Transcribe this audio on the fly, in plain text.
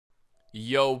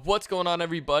Yo, what's going on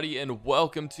everybody, and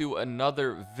welcome to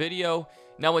another video.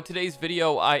 Now in today's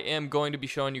video I am going to be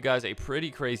showing you guys a pretty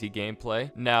crazy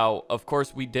gameplay. Now of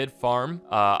course we did farm.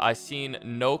 I seen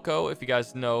Noko, if you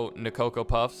guys know Nokoko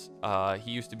Puffs.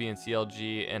 He used to be in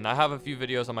CLG and I have a few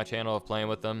videos on my channel of playing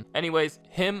with him. Anyways,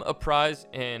 him, a prize,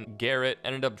 and Garrett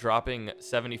ended up dropping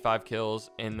 75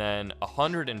 kills and then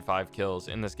 105 kills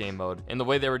in this game mode. And the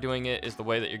way they were doing it is the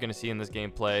way that you're going to see in this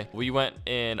gameplay. We went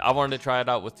and I wanted to try it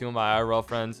out with two of my IRL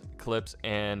friends, Clips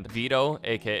and Vito,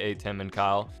 aka Tim and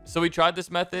Kyle. So we tried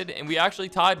this method and we actually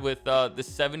tied with the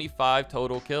 75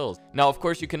 total kills. Now of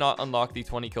course you cannot unlock the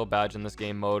 20 kill badge in this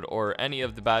game mode or any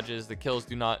of the badges. The kills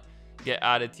do not get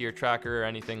added to your tracker or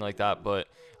anything like that, but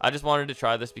I just wanted to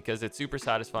try this because it's super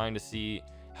satisfying to see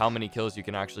how many kills you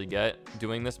can actually get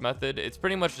doing this method. It's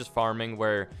pretty much just farming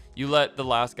where you let the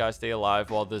last guy stay alive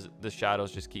while the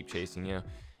shadows just keep chasing you.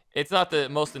 It's not the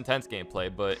most intense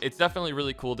gameplay, but it's definitely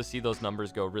really cool to see those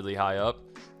numbers go really high up.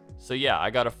 So yeah, I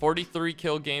got a 43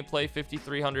 kill gameplay,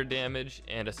 5,300 damage,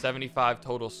 and a 75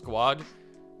 total squad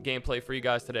gameplay for you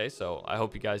guys today. So I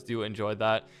hope you guys do enjoy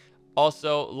that.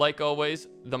 Also, like always,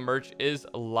 the merch is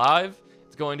live.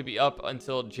 It's going to be up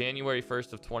until January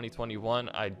 1st of 2021.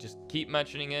 I just keep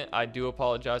mentioning it. I do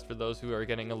apologize for those who are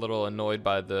getting a little annoyed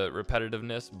by the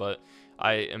repetitiveness, but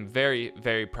I am very,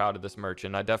 very proud of this merch,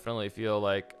 and I definitely feel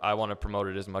like I want to promote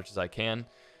it as much as I can.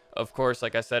 Of course,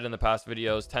 like I said in the past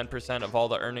videos, 10% of all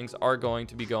the earnings are going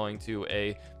to be going to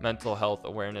a mental health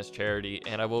awareness charity,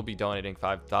 and I will be donating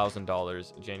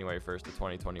 $5,000 January 1st of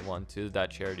 2021 to that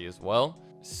charity as well.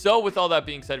 So with all that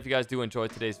being said, if you guys do enjoy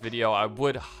today's video, I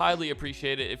would highly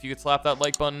appreciate it if you could slap that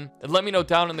like button and let me know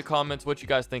down in the comments what you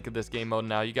guys think of this game mode.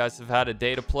 Now you guys have had a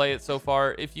day to play it so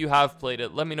far. If you have played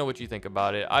it, let me know what you think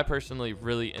about it. I personally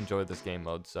really enjoy this game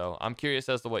mode, so I'm curious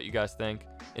as to what you guys think.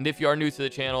 And if you are new to the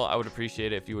channel, I would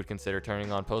appreciate it if you would consider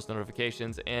turning on post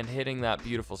notifications and hitting that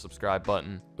beautiful subscribe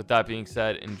button. With that being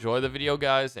said, enjoy the video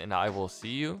guys, and I will see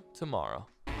you tomorrow.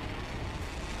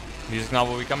 Music's not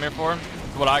what we come here for.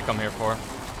 It's what I come here for.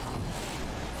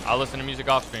 I listen to music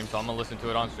off stream, so I'm gonna listen to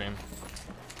it on stream.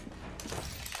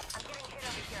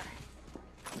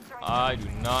 I do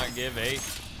not give a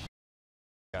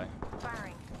okay.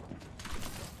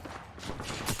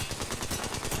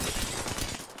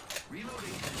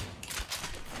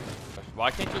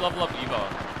 Why can't you level up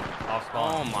Evo off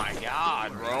spawn? Oh my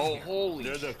god, bro. Holy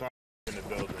There's a car in the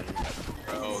building.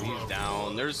 Bro, he's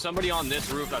down. There's somebody on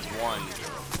this roof that's one.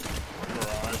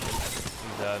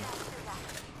 He's dead.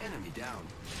 Enemy down.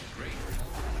 Great.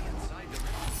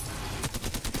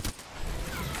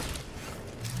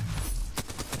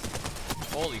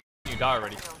 Holy, you die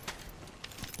already.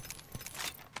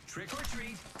 Trick or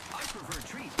treat. I prefer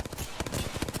treat.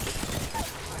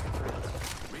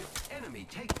 Enemy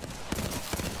take.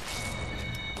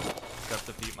 Step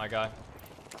defeat, my guy.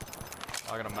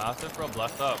 I got a massive probe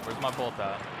left up. Where's my bolt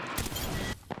at?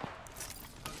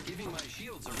 Giving my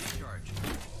shields a recharge.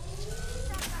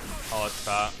 Oh, it's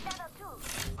fat.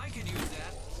 I could use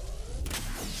that.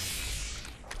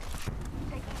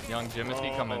 Young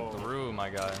Jimothy coming through, my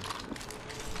guy.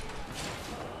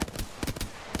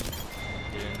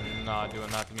 You're not doing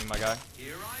that to me, my guy.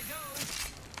 Here I go.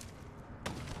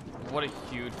 What a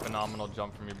huge, phenomenal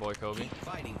jump from your boy, Kobe. Keep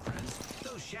fighting, friends.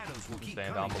 Those shadows will keep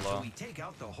Staying coming down below. until we take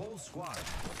out the whole squad.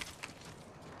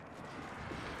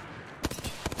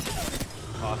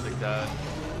 Caustic dead.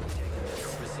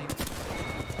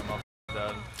 I'm up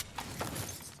dead.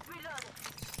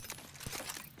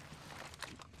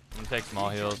 I'm gonna take small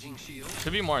heals. Charging shield.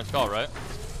 Should be more in skull, right?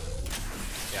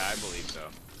 Yeah, I believe so.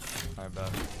 Alright,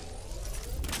 bet.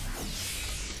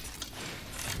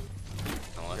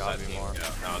 Unless Gotta that be team, more.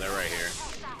 yeah. No, they're right here.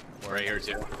 Right here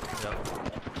too. Yep.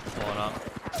 Pulling up.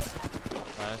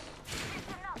 Nice.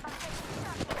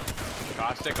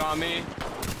 Caustic on me.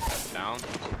 Down.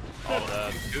 All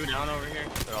dead. Two down over here.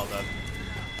 They're all dead.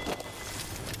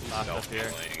 Last up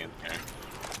here. Laying in there.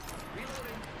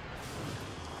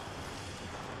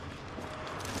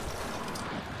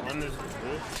 On this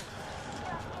roof.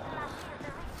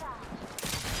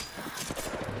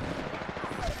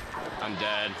 I'm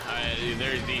dead.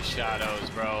 There's these shadows,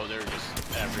 bro. They're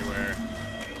just everywhere.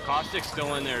 Caustic's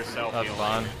still in there self-healing. That's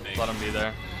fine. Let him be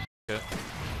there. Good.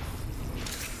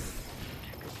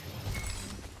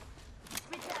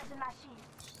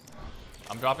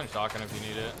 I'm dropping shotgun if you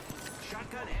need it.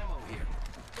 Shotgun ammo here.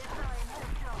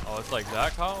 Oh, it's like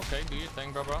that, Kyle? Okay, do your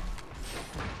thing, bro.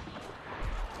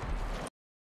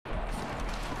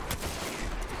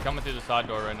 He's coming through the side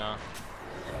door right now.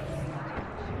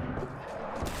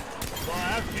 Bro, I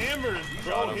have hammers,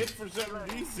 bro. Got him. Hit for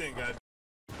something decent, god.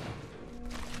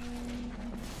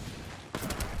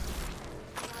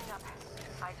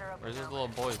 Where's these little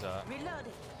boys at?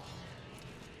 Reloading.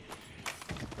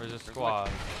 Where's the squad?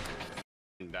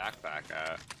 Backpack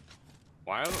at?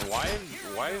 Why is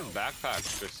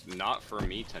backpack just not for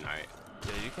me tonight?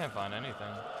 Yeah, you can't find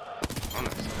anything.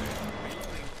 Honestly.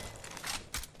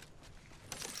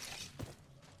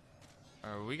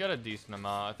 Alright, we got a decent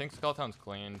amount. I think Skulltown's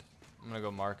cleaned. I'm gonna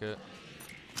go mark it.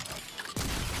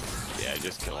 Yeah,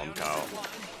 just kill him, Kyle.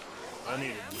 I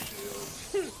need a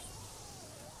shield.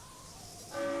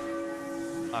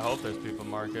 I hope there's people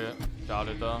mark it. Doubt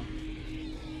it though.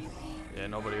 Yeah,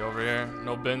 nobody over here.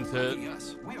 No bins hit.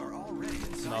 Yes, we are already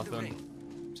inside the Nothing.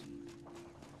 ring.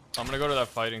 I'm gonna go to that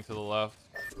fighting to the left.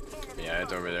 Yeah,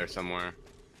 it's over there somewhere.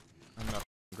 I'm gonna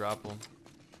grapple.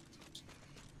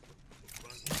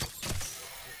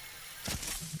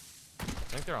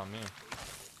 I think they're on me.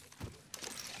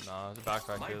 Nah, there's a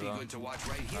backpack Might here be though. good to watch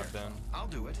right here. I've been. I'll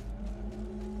do it.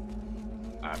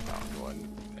 I found one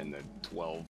in the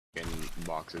 12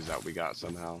 boxes that we got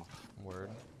somehow. Word.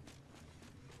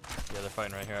 Yeah, they're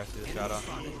fighting right here. I see the shadow.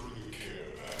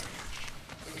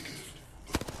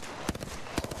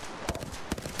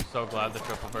 So glad the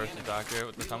triple burst is accurate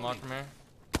with the hemlock from here.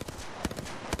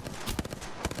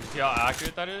 You see how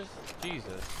accurate that is?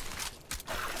 Jesus.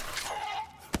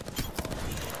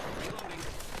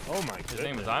 Oh my goodness. His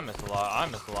name is I miss a lot. I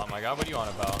miss a lot, my God. What are you on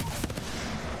about?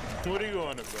 What are you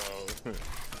on about?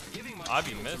 I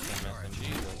be missing.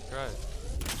 Jesus Christ.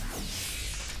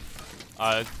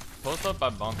 Post up by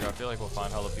bunker. I feel like we'll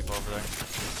find hella people over there.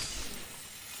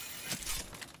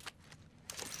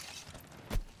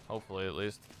 Hopefully, at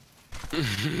least.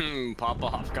 Pop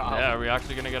off, Kyle. Yeah, are we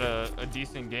actually gonna get a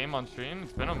decent game on stream?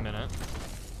 It's been a minute.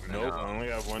 Nope, I only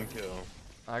have 1 kill.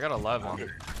 I got 11.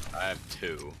 I have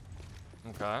 2.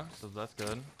 Okay, so that's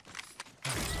good.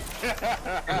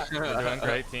 They're doing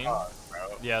great, team.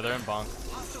 Yeah, they're in bunk.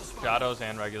 Shadows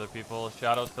and regular people.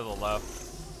 Shadows to the left.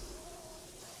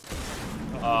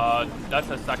 That's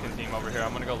a second team over here.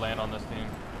 I'm gonna go land on this team.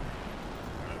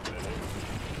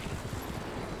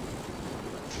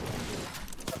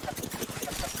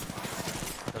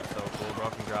 That's so cool, bro.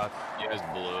 Congrats. You guys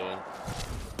blew.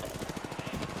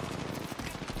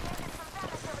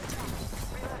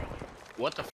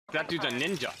 What the f? That dude's a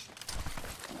ninja.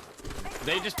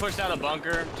 They just pushed out a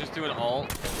bunker, just do an ult.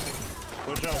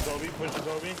 Push on Kobe, push on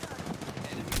Kobe.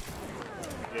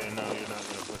 Yeah, no, you're not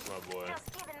gonna push my boy.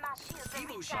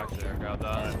 Actually, I grabbed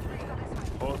that.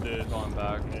 Hold this. Going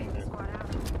back. Need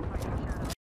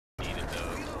it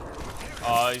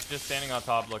though. He's just standing on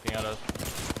top looking at us.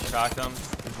 Cracked him.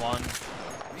 He's one.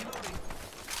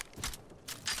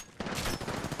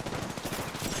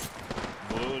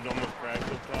 Blue is almost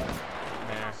cracked up top.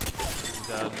 There. He's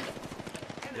dead.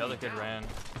 The other kid ran.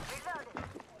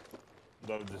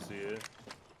 Love to see it.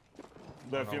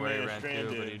 I Left don't know your where he man ran to,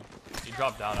 stranded. but he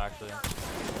dropped down actually.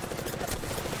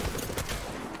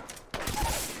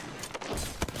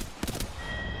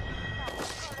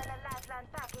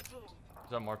 Is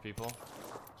there more people?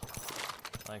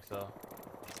 I think so.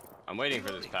 I'm waiting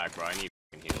for this pack, bro. I need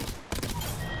f***ing heals.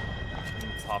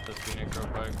 Pop this Phoenix real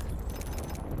quick.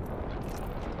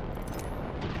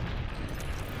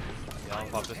 Yeah, I'll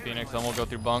pop this Phoenix, then we'll go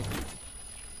through bunk.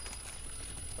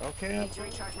 Okay. Need to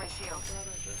recharge my shield.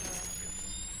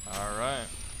 Alright.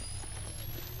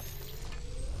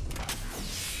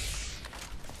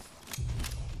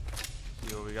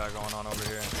 See what we got going on over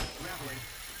here.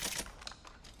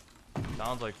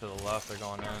 Sounds like to the left they're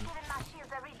going in.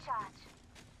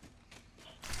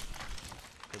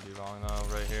 Could be wrong though,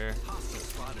 right here.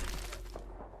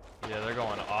 Yeah, they're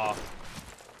going off.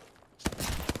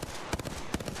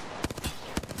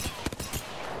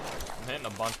 I'm hitting a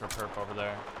bunch for perp over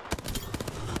there.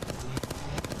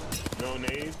 No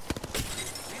nades.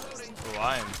 Oh,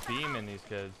 I am beaming these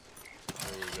kids.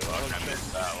 There we go. I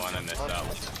missed that one. I missed that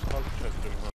one. I'll check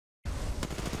them.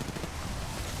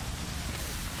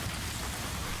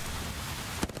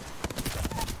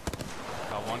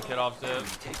 Got one kid off zip.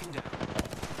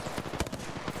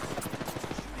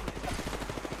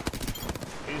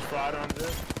 He's fried on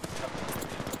this.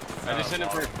 I just hit him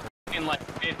for f***ing like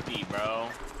 50, bro.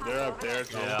 They're up there.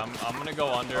 So. Yeah, I'm gonna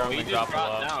go under. Oh, I'm he gonna just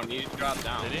grapple dropped up. down. He just dropped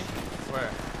down. Did he?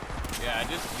 Where? Yeah, I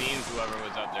just beamed whoever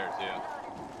was up there too.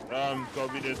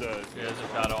 Kobe did the. Yeah, there's a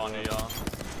shadow under y'all.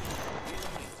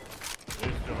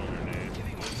 There's still a grenade.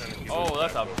 Oh,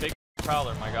 that's a big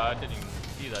prowler, my god. I didn't even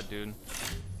see that dude.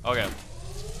 Okay.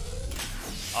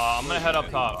 I'm gonna head up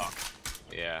top.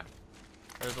 Yeah.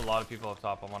 There's a lot of people up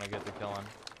top I want to get to killing.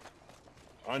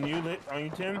 On you,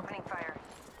 Tim? Opening fire.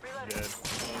 Dead.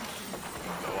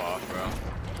 Go off, bro.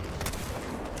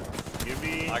 Give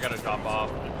me. I gotta drop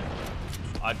off.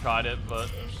 I tried it, but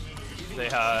They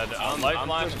had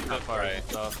lifeline and pushing up spitfire right. and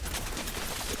stuff.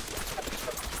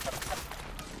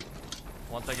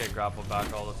 Once I get grappled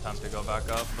back, I'll attempt to go back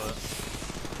up, but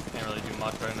can't really do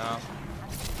much right now.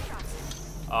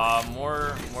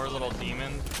 More little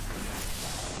demons.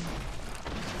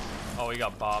 Oh, he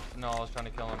got bopped. No, I was trying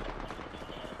to kill him.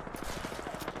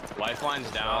 Lifeline's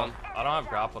down. I don't have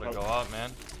grapple to go up,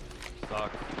 man.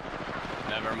 Sucks.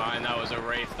 Never mind, that was a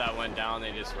wraith that went down.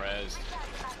 They just rezzed.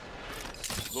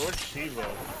 Lord Shiva.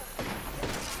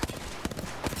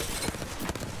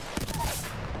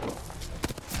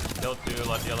 Kill 2,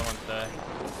 let the other one stay.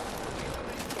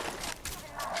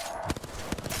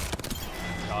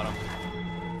 Got him.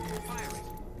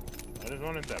 I just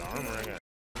wanted that armor. I got.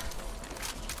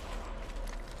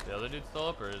 The other dude's still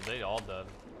up, or is they all dead?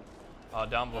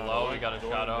 Down below, we got a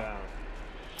shadow. Down.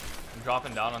 I'm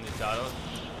dropping down on these shadows.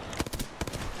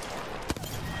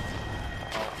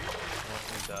 Oh,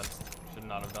 he's dead. Should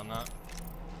not have done that.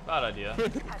 Bad idea.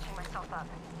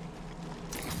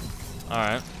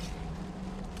 Alright.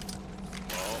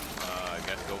 Well, I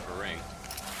guess go for ring.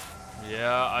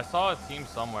 Yeah, I saw a team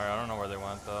somewhere. I don't know where they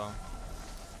went, though.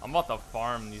 I'm about to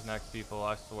farm these next people,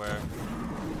 I swear.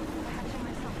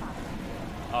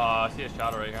 I see a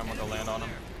shadow right here. I'm gonna go land on him.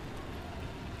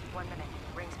 1 minute.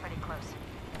 Ring's pretty close.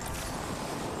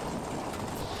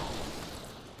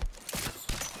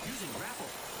 Using grapple.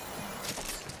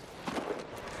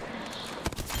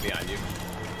 Behind you.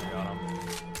 Got him.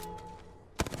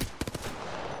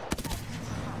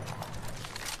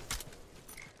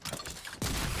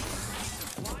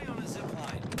 Fly on a zip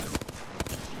line.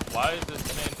 Why is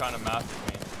this man trying to master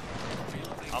me?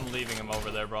 I'm leaving him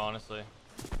over there, bro, honestly.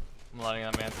 I'm letting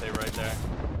that man stay right there.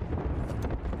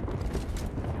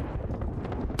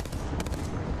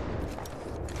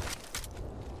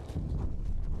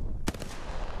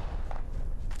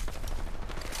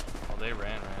 Oh, they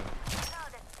ran.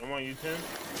 I'm on you, Tim.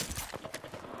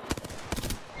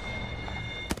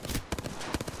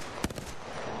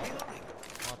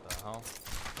 What the hell?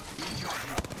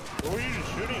 What were you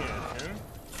just shooting at, Tim?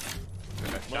 Like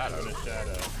a Must have shadow. been a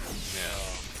shadow. Yeah.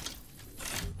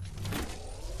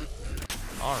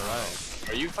 Alright.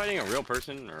 Are you fighting a real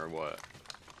person or what?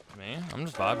 Me? I'm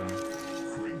just vibing.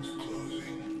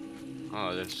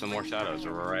 Oh, there's some more shadows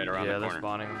right around Yeah, the they're corner.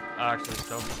 spawning. I actually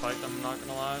stoked to fight them, I'm not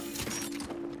gonna lie.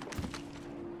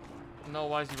 No,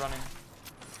 why is he running?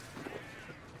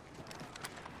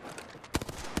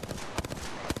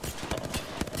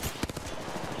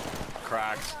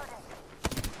 Cracked.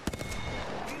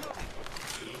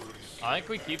 I think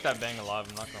we keep that bang alive,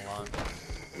 I'm not gonna lie.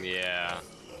 Yeah.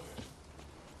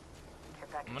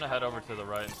 I'm gonna head over to the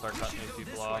right and start cutting these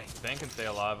people off. Bang can stay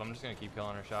alive, I'm just gonna keep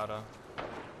killing her shadow.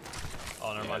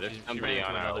 Oh, never Yeah, mind, there's she somebody ran on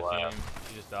into our another team. left.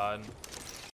 She just died.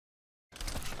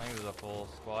 I think there's a full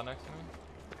squad next to me.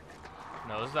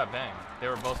 No, this is that bang. They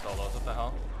were both solos, what the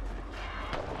hell?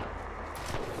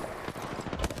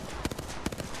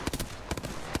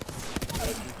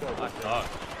 I suck.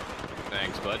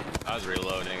 Thanks, bud. I was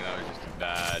reloading. That was just a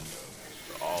bad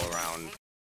all-around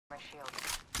My shield.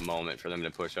 moment for them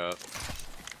to push up.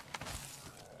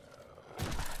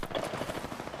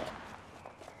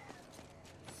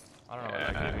 I don't know where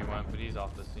that enemy went, but he's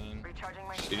off the scene. Recharging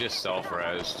my She just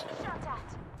self-rezzed.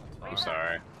 I'm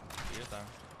sorry. See you there.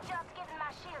 Just giving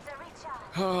my shields a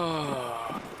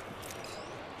recharge.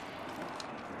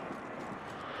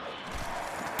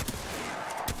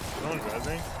 Someone's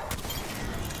rezzing.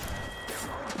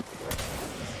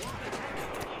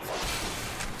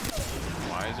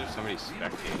 Why is there somebody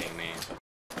spectating me?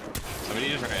 Somebody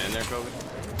just ran in there, Kobe?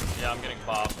 Yeah, I'm getting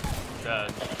bopped.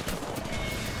 Dead.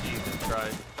 Jesus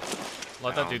Christ.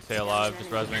 Let that dude stay alive.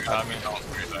 Just res me and got me.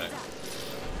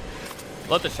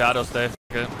 Let the shadow stay. F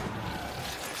it.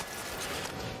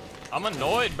 I'm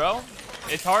annoyed, bro.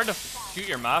 It's hard to shoot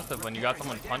your massive when you got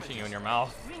someone punching you in your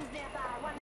mouth.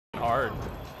 Hard.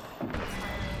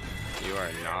 You are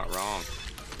not wrong.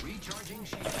 Recharging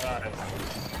shield.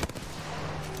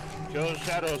 Kill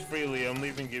shadows freely. I'm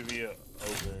leaving give you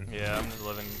open. Yeah, I'm just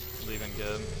leaving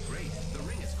good. Great. The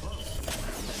ring is close.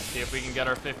 See if we can get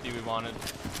our 50 we wanted.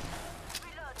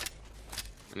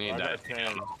 I need I that got 10.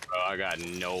 ammo, bro. I got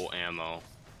no ammo.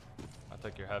 I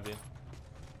took your heavy.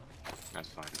 That's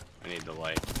fine. I need the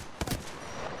light.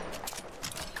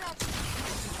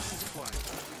 Zip line.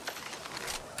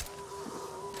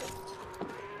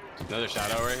 Another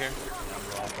shadow right here. I'm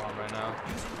raw bomb right now.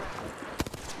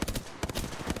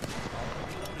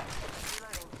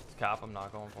 It's cap, I'm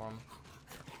not going for him.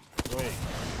 Wait,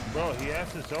 bro, he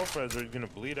has to self-res or he's gonna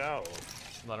bleed out.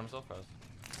 Let him self-res.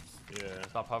 Yeah,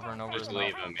 Stop hovering over Just his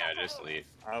leave mouth. him. Yeah, just leave.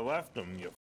 I left him.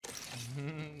 You.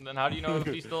 Then how do you know if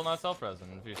he's still not self-resin?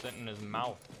 If you're sitting in his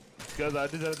mouth. Because I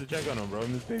just had to check on him, bro. I'm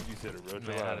his babysitter, bro.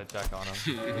 Man, I had to check on him.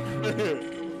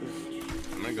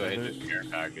 I'm gonna go hit this care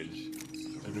package.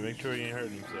 And to make sure he ain't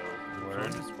hurting himself. Word.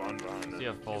 Trying to spawn behind See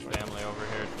a full family over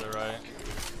here to the right.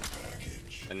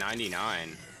 The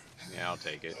 99. Yeah, I'll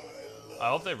take it. I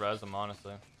hope they res him,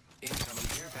 honestly. Incoming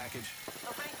care package.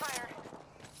 Opening fire.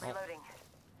 Reloading.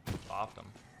 Bopped him.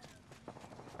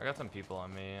 I got some people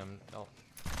on me. Oh,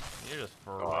 you're just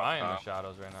frying the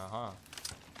shadows right now, huh?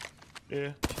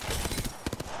 Yeah.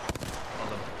 Oh,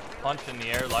 the punch in the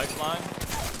air lifeline.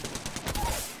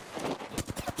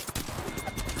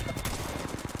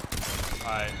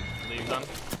 Alright, leave them.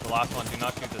 The last one, do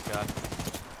not shoot this guy.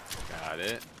 Got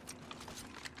it.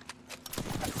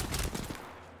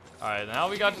 Alright, now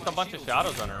we got just a bunch of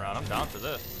shadows running around. I'm down for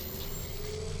this.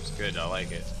 It's good, I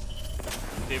like it.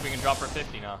 See if we can drop her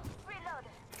 50 now. Reload.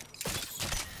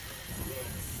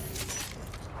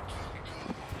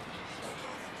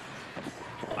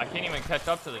 I can't even catch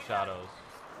up to the shadows.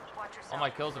 Watch yourself. All my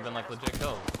kills have been like legit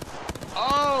kills.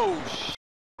 Oh,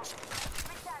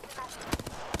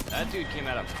 that dude came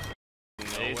out of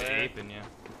He's nowhere. aping you.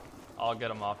 I'll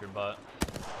get him off your butt.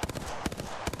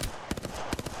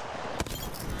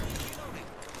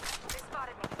 They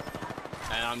spotted me.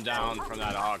 And I'm down from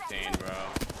that octane, bro.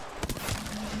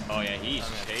 Oh yeah, he's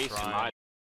chasing my.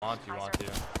 Want you. Rings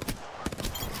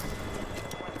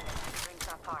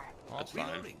not far. Well, That's fine.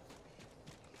 Reloading.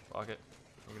 fuck it.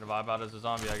 You're gonna vibe out as a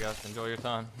zombie, I guess. Enjoy your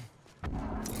time.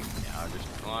 Yeah,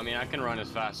 well, I mean, I can run as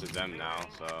fast as them now,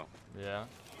 so. Yeah.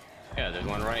 Yeah, there's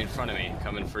one right in front of me,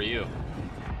 coming for you.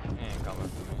 He ain't coming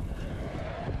for me.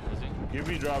 Is he?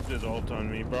 Gibby dropped his ult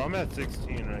on me, bro. I'm at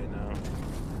 16 right now.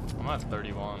 I'm at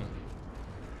 31.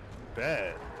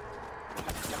 Bad.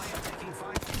 Taking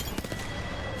fire.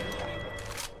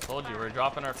 Told you, we're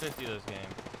dropping our 50 this game.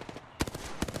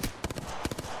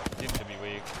 Seems to be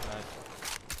weak. Nice.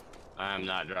 I'm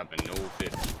not dropping no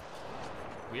 50.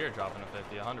 We are dropping a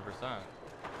 50, 100%.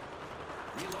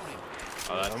 Reloading.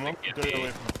 Oh, that's I'm the up 30 Gibby.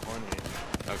 away from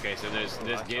 20. Okay, so there's I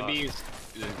this thought.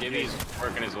 Gibby's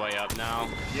working his way up now.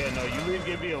 Yeah, no, you leave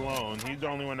Gibby alone. He's the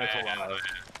only one that's alive.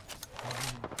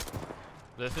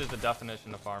 This is the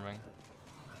definition of farming.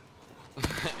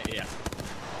 Yeah.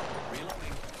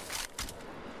 Reloading.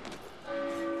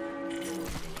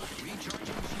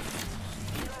 Recharging.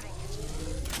 Reloading.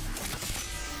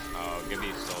 Oh,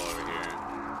 Gibby's still over here.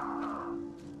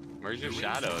 Where's your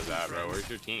shadows at, bro? Where's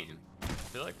your team? I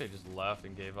feel like they just left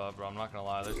and gave up, bro. I'm not gonna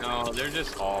lie. No, they're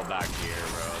just all back here,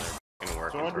 bro. They're fucking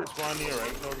working. Someone spawn here,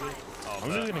 right, Kobe? Oh,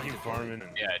 I'm just gonna keep farming.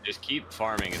 Yeah, just keep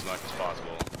farming as much as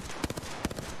possible.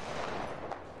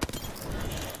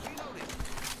 Reloading.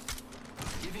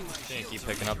 Giving my Can't keep shields a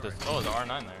picking up this. recharge. Oh, there's an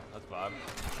R9 there. That's vibe.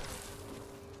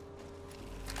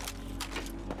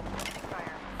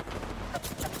 Fire.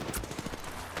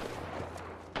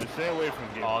 Just stay away from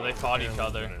Gibby. Oh, they fought each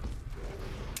other.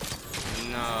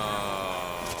 No.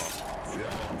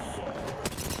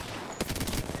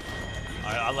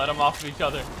 I let them off of each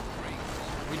other.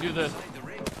 We do this. Inside the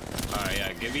ring. Alright,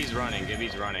 yeah, Gibby's running.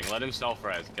 Gibby's running. Let him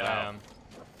self-res. Get out.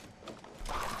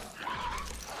 Damn.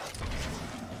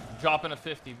 Dropping a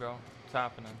 50, bro. What's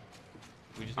happening?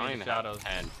 We just I don't need even the shadows.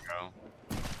 have 10, bro.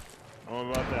 I'm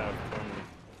about to have 20.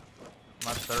 I'm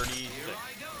at 36.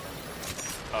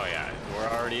 Oh yeah, we're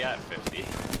already at 50.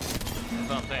 That's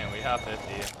what I'm saying. We have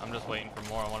 50. I'm just waiting for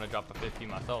more. I want to drop a 50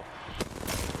 myself.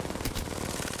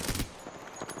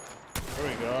 There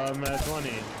we go, I'm at 20.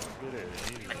 Get it,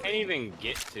 easy. I can't even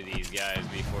get to these guys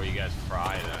before you guys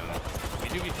fry them. We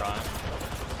do be trying.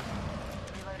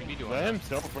 We be doing Let that. him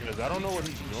self-res. I don't know what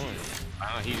he's doing. I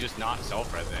don't know, he's just not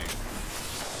self-resing.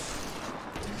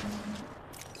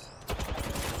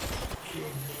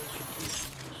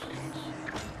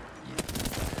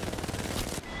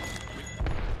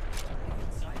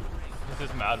 This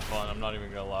is mad fun. I'm not even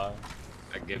gonna lie.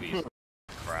 That Gibby's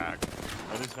crack.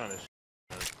 I just kind of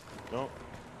don't.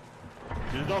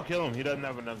 Just don't kill him. He doesn't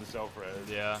have another self-res.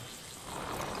 Yeah.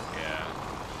 Yeah.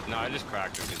 No, I just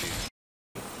cracked him because he's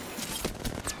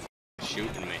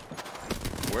shooting me.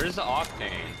 Where's the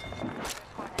octane?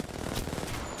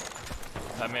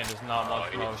 That man does not Oh,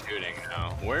 want smoke. he's shooting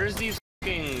now. Where's these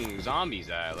fucking zombies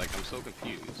at? Like, I'm so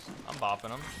confused. I'm bopping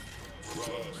them.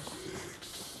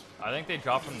 I think they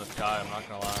dropped from the sky. I'm not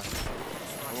gonna lie.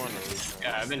 I want to lose.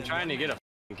 Yeah, I've been trying to get a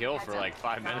fucking kill for like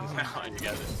 5 minutes now, and you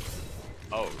guys are...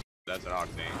 Oh, that's an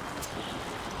octane.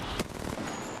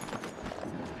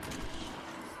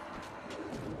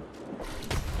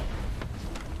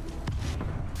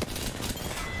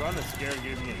 I'm trying to scare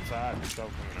Gibby inside. He's still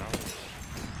coming out.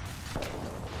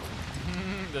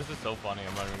 This is so funny.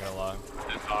 I'm not even gonna lie.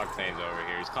 This Octane's over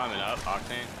here. He's climbing up.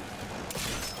 Octane.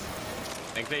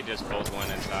 I think they just both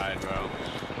went inside, bro.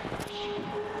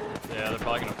 Yeah, they're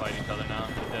probably gonna fight each other now.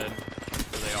 They did.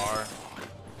 So they are.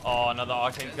 Oh, another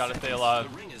Octane's gotta stay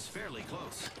alive. The ring is fairly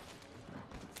close.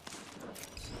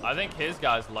 I think his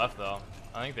guys left though.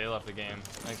 I think they left the game.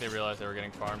 I think they realized they were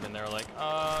getting farmed and they were like,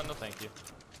 no thank you.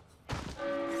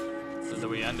 So do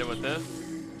we end it with this?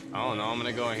 I don't know. I'm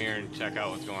gonna go in here and check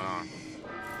out what's going on.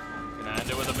 Gonna end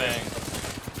it with a bang.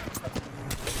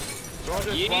 Don't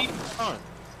just spawn.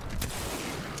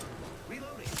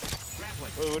 Reloading.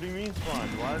 Grappling. Wait, what do you mean spawn?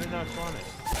 Why are they not spawning?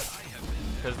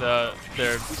 Because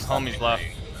their homies left.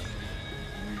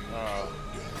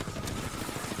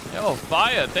 Yo,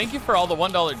 Faya, thank you for all the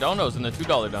 $1 donos and the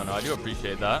 $2 dono. I do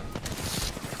appreciate that.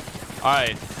 All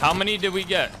right, how many did we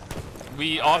get?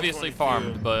 We obviously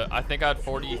farmed, but I think I had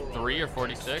 43 or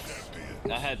 46.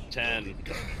 I had 10.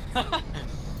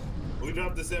 We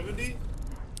dropped to 70?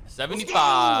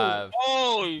 75.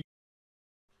 Oh,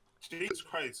 Jesus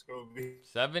Christ, Kobe.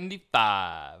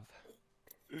 75.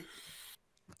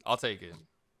 I'll take it.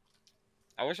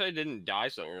 I wish I didn't die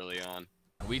so early on.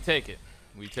 We take it.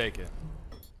 We take it.